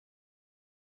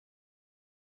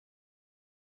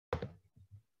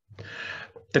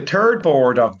The third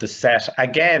board of the set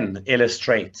again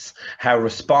illustrates how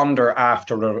responder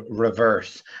after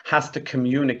reverse has to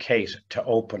communicate to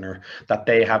opener that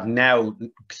they have now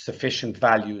sufficient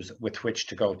values with which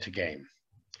to go to game.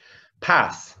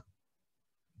 Pass.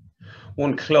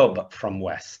 One club from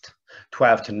West.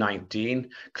 12 to 19.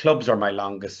 Clubs are my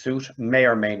longest suit, may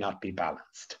or may not be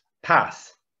balanced.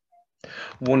 Pass.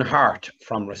 One heart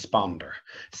from responder.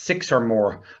 6 or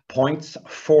more points,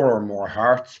 4 or more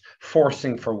hearts,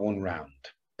 forcing for one round.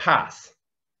 Pass.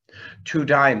 2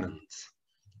 diamonds.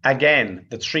 Again,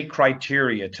 the 3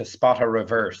 criteria to spot a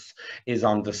reverse is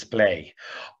on display.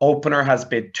 Opener has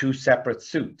bid 2 separate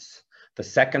suits. The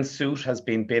second suit has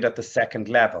been bid at the second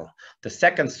level. The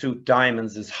second suit,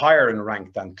 diamonds, is higher in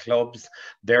rank than clubs.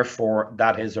 Therefore,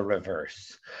 that is a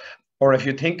reverse. Or if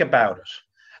you think about it,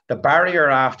 the barrier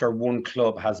after one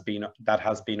club has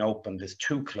been opened is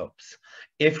 2 clubs.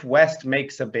 If West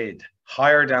makes a bid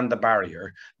higher than the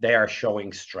barrier, they are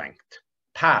showing strength.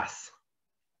 Pass.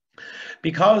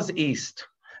 Because East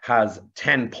has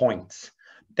 10 points,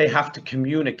 they have to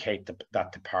communicate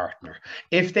that to partner.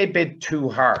 If they bid 2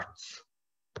 hearts,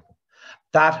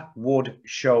 that would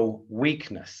show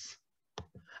weakness.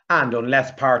 And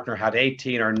unless partner had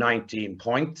 18 or 19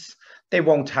 points, they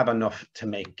won't have enough to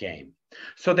make game.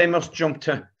 So they must jump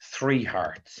to 3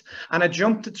 hearts. And a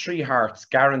jump to 3 hearts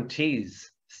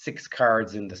guarantees 6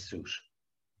 cards in the suit.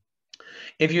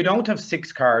 If you don't have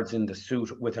 6 cards in the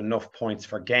suit with enough points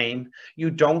for game, you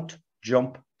don't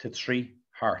jump to 3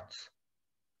 hearts.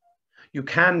 You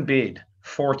can bid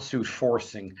 4th suit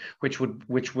forcing, which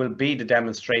will be the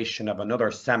demonstration of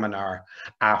another seminar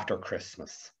after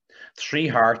Christmas. 3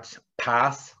 hearts,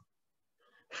 pass.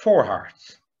 4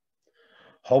 hearts.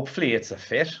 Hopefully it's a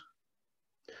fit.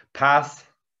 Pass,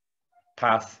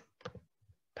 pass,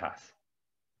 pass.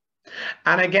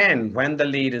 And again, when the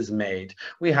lead is made,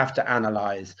 we have to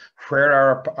analyze where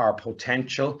are our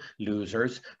potential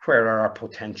losers, where are our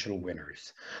potential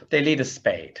winners. They lead a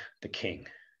spade, the king.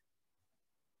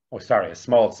 Oh, sorry, a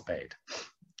small spade.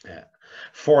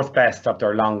 4th best of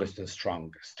their longest and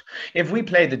strongest. If we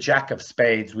play the jack of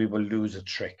spades, we will lose a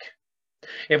trick.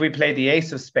 If we play the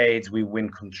ace of spades, we win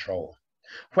control.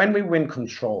 When we win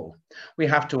control, we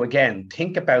have to again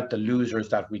think about the losers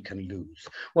that we can lose.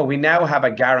 Well, we now have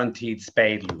a guaranteed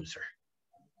spade loser.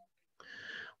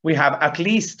 We have at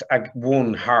least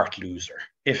 1 heart loser,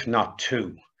 if not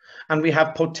 2. And we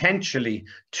have potentially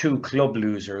 2 club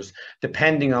losers,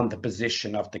 depending on the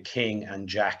position of the king and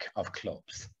jack of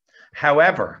clubs.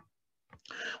 However,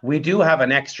 we do have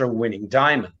an extra winning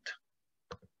diamond.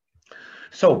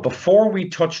 So before we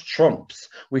touch trumps,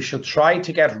 we should try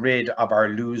to get rid of our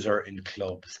loser in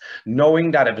clubs,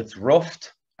 knowing that if it's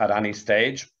ruffed at any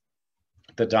stage,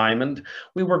 the diamond,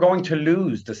 we were going to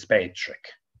lose the spade trick.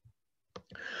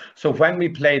 So when we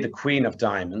play the queen of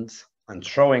diamonds and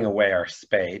throwing away our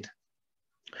spade,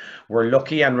 we're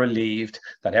lucky and relieved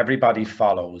that everybody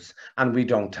follows and we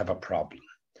don't have a problem.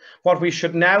 What we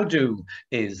should now do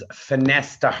is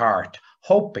finesse the heart,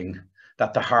 hoping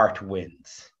that the heart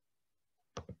wins.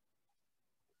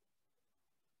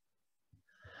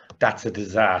 That's a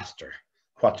disaster.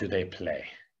 What do they play?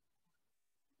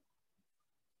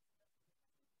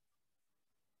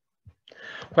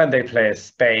 When they play a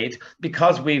spade,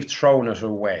 because we've thrown it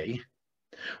away,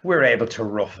 we're able to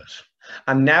ruff it.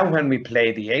 And now when we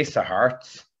play the ace of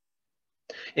hearts,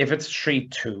 if it's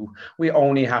 3-2, we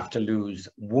only have to lose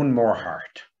 1 more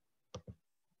heart.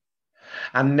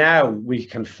 And now we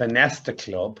can finesse the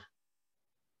club,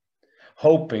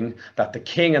 hoping that the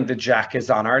king and the jack is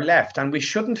on our left. And we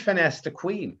shouldn't finesse the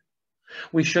queen.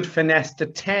 We should finesse the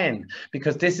 10,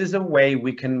 because this is a way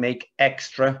we can make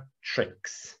extra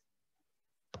tricks.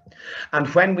 And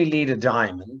when we lead a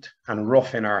diamond and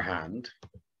ruff in our hand,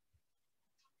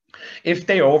 if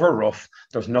they over-ruff,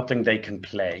 there's nothing they can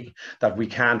play that we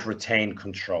can't retain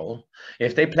control.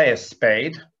 If they play a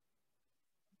spade,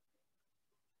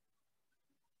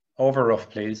 over-ruff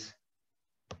please,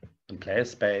 and play a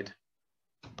spade.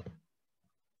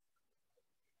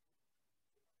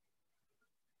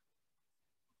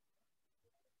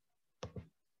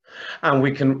 And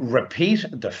we can repeat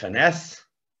the finesse,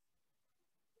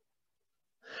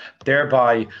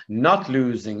 thereby not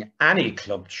losing any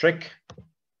club trick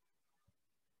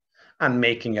and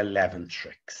making 11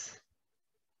 tricks.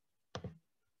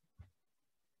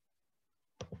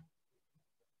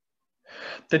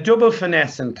 The double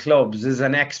finesse in clubs is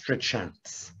an extra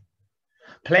chance.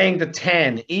 Playing the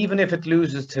 10, even if it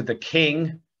loses to the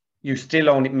king, you still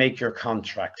only make your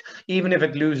contract. Even if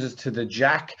it loses to the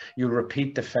jack, you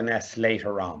repeat the finesse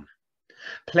later on.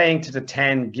 Playing to the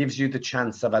 10 gives you the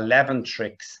chance of 11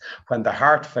 tricks when the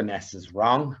heart finesse is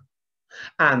wrong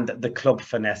and the club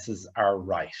finesses are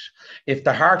right. If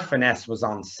the heart finesse was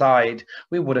on side,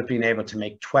 we would have been able to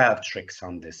make 12 tricks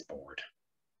on this board.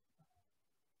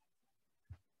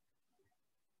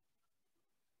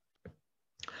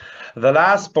 The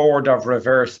last board of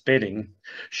reverse bidding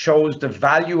shows the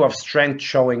value of strength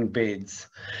showing bids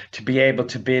to be able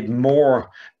to bid more,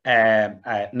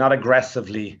 not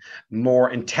aggressively,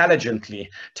 more intelligently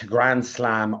to Grand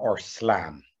Slam or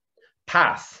Slam.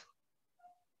 Pass.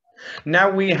 Now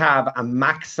we have a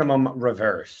maximum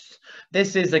reverse.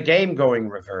 This is a game-going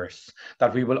reverse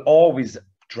that we will always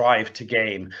drive to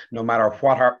game, no matter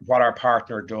what our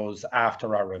partner does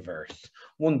after our reverse.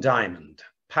 1 diamond,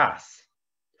 pass.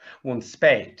 1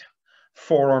 spade,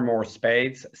 4 or more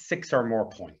spades, 6 or more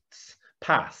points,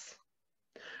 pass.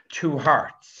 2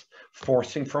 hearts,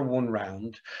 forcing for 1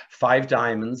 round, 5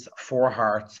 diamonds, 4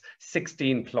 hearts,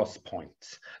 16 plus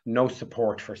points, no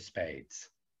support for spades,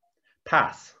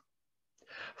 pass.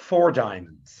 4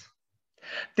 diamonds.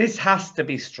 This has to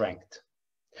be strength.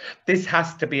 This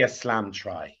has to be a slam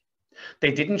try.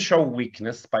 They didn't show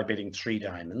weakness by bidding 3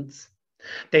 diamonds.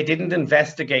 They didn't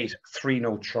investigate 3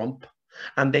 no trump,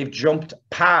 and they've jumped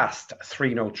past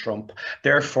 3 no trump,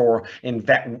 therefore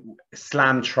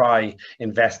slam try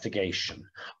investigation.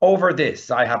 Over this,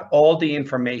 I have all the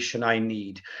information I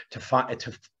need to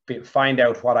find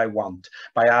out what I want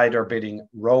by either bidding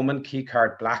Roman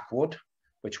keycard Blackwood,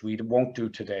 which we won't do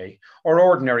today, or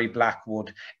ordinary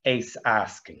Blackwood ace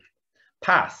asking.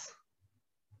 Pass.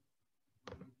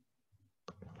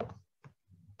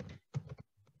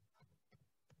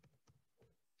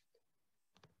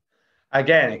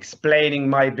 Again, explaining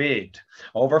my bid.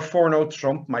 Over 4 no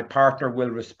trump, my partner will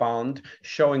respond,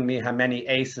 showing me how many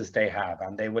aces they have,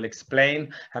 and they will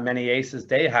explain how many aces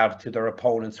they have to their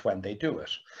opponents when they do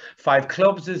it. 5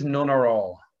 clubs is none or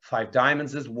all. 5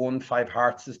 diamonds is 1, 5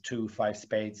 hearts is 2, 5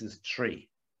 spades is 3.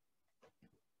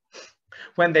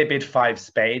 When they bid 5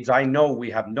 spades, I know we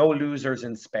have no losers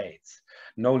in spades,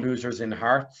 no losers in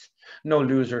hearts, no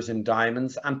losers in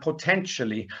diamonds, and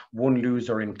potentially 1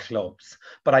 loser in clubs.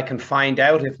 But I can find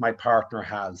out if my partner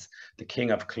has the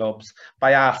king of clubs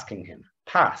by asking him,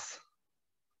 pass.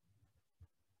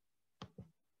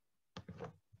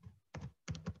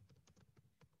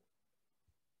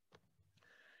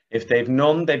 If they've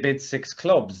none, they bid 6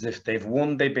 clubs. If they've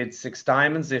 1, they bid 6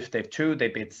 diamonds. If they've 2, they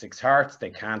bid 6 hearts. They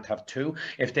can't have 2.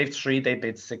 If they've 3, they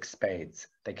bid 6 spades.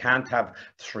 They can't have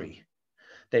 3.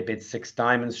 They bid 6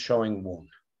 diamonds, showing 1.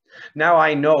 Now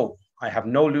I know I have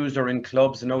no loser in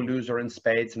clubs, no loser in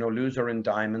spades, no loser in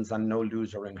diamonds, and no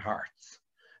loser in hearts.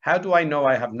 How do I know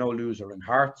I have no loser in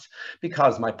hearts?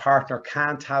 Because my partner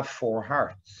can't have 4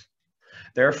 hearts.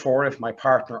 Therefore, if my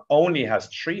partner only has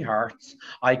 3 hearts,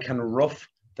 I can ruff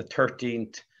the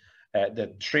 13th,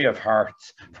 the 3 of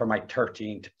hearts for my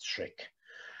 13th trick.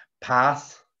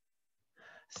 Pass,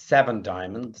 7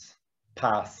 diamonds,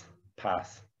 pass,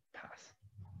 pass, pass.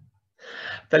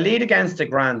 The lead against a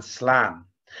Grand Slam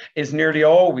is nearly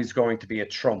always going to be a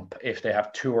trump if they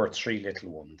have 2 or 3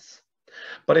 little ones.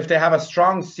 But if they have a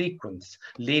strong sequence,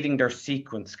 leading their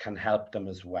sequence can help them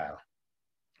as well.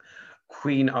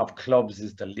 Queen of clubs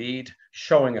is the lead,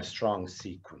 showing a strong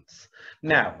sequence.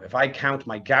 Now, if I count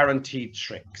my guaranteed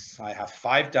tricks, I have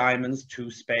 5 diamonds, 2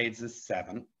 spades is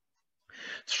 7,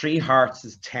 3 hearts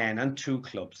is 10, and 2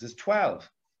 clubs is 12.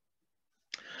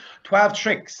 12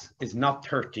 tricks is not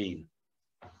 13.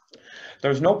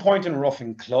 There's no point in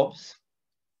roughing clubs.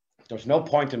 There's no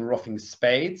point in roughing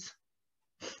spades,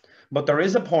 but there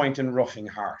is a point in roughing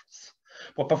hearts.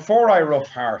 But before I rough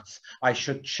hearts, I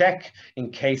should check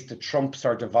in case the trumps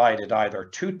are divided either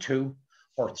 2-2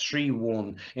 or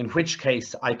 3-1, in which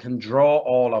case I can draw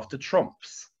all of the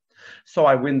trumps. So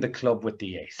I win the club with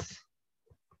the ace.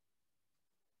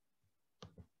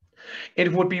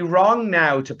 It would be wrong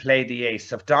now to play the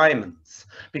ace of diamonds,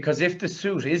 because if the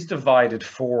suit is divided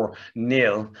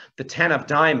 4-0, the 10 of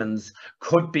diamonds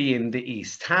could be in the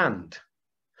east hand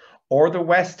or the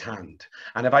west hand.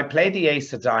 And if I play the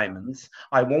ace of diamonds,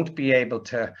 I might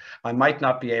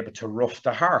not be able to ruff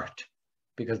the heart,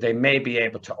 because they may be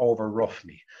able to over-ruff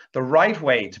me. The right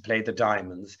way to play the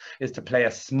diamonds is to play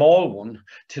a small one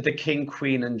to the king,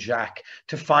 queen, and jack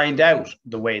to find out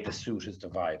the way the suit is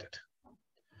divided.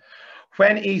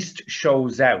 When East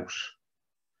shows out,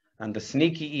 and the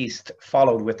sneaky East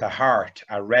followed with a heart,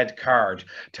 a red card,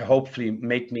 to hopefully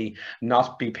make me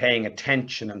not be paying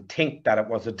attention and think that it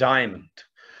was a diamond.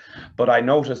 But I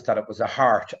noticed that it was a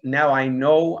heart. Now I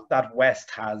know that West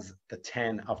has the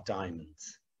 10 of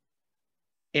diamonds.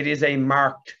 It is a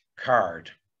marked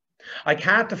card. I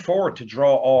can't afford to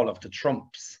draw all of the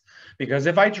trumps, because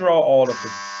if I draw all of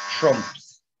the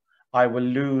trumps, I will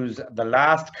lose the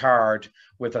last card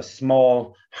with a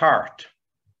small heart.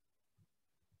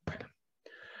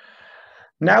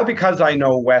 Now, because I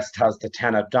know West has the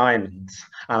 10 of diamonds,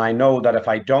 and I know that if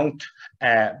I don't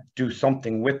do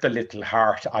something with the little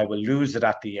heart, I will lose it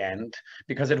at the end,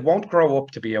 because it won't grow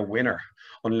up to be a winner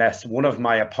unless one of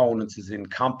my opponents is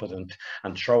incompetent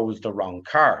and throws the wrong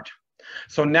card.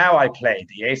 So now I play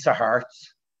the ace of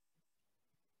hearts,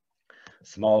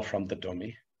 small from the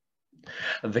dummy,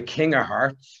 the king of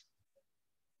hearts,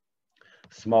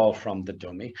 small from the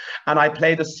dummy, and I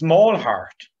play the small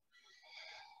heart.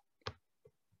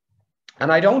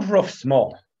 And I don't rough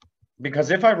small, because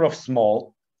if I rough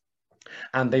small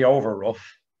and they over rough,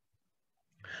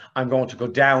 I'm going to go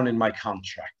down in my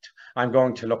contract. I'm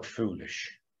going to look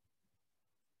foolish.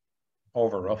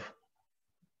 Over rough.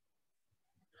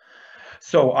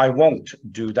 So I won't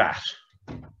do that.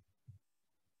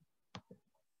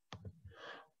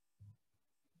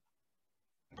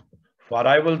 What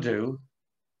I will do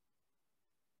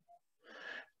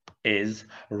is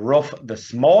rough the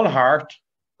small heart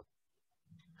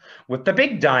with the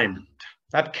big diamond.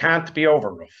 That can't be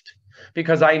over roughed,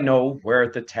 because I know where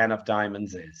the 10 of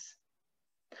diamonds is.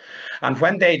 And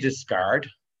when they discard,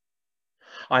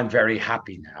 I'm very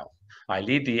happy now. I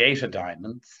lead the 8 of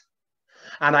diamonds,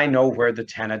 and I know where the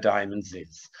 10 of diamonds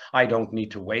is. I don't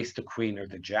need to waste the queen or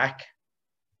the jack.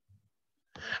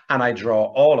 And I draw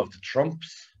all of the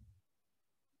trumps.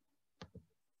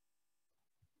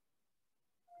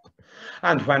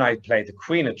 And when I play the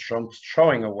queen of trumps,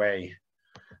 throwing away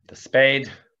the spade,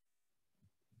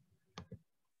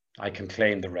 I can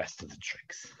claim the rest of the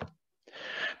tricks.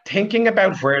 Thinking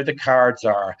about where the cards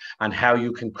are and how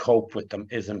you can cope with them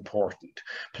is important.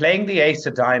 Playing the ace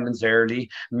of diamonds early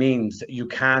means you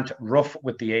can't rough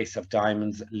with the ace of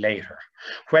diamonds later.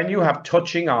 When you have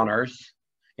touching honors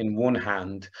in one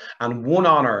hand and one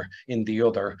honor in the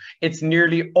other, it's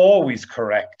nearly always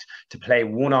correct to play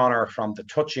one honor from the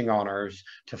touching honors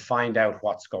to find out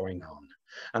what's going on.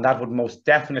 And that would most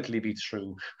definitely be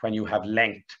true when you have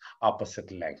length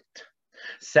opposite length.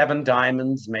 7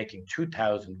 diamonds making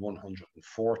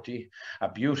 2,140, a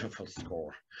beautiful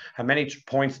score. How many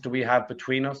points do we have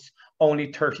between us?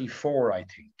 Only 34, I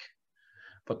think.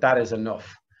 But that is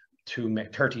enough to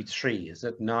make 33. Is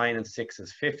it? 9 and 6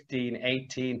 is 15,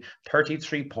 18,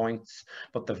 33 points.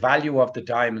 But the value of the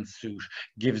diamond suit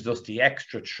gives us the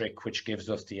extra trick, which gives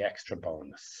us the extra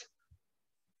bonus.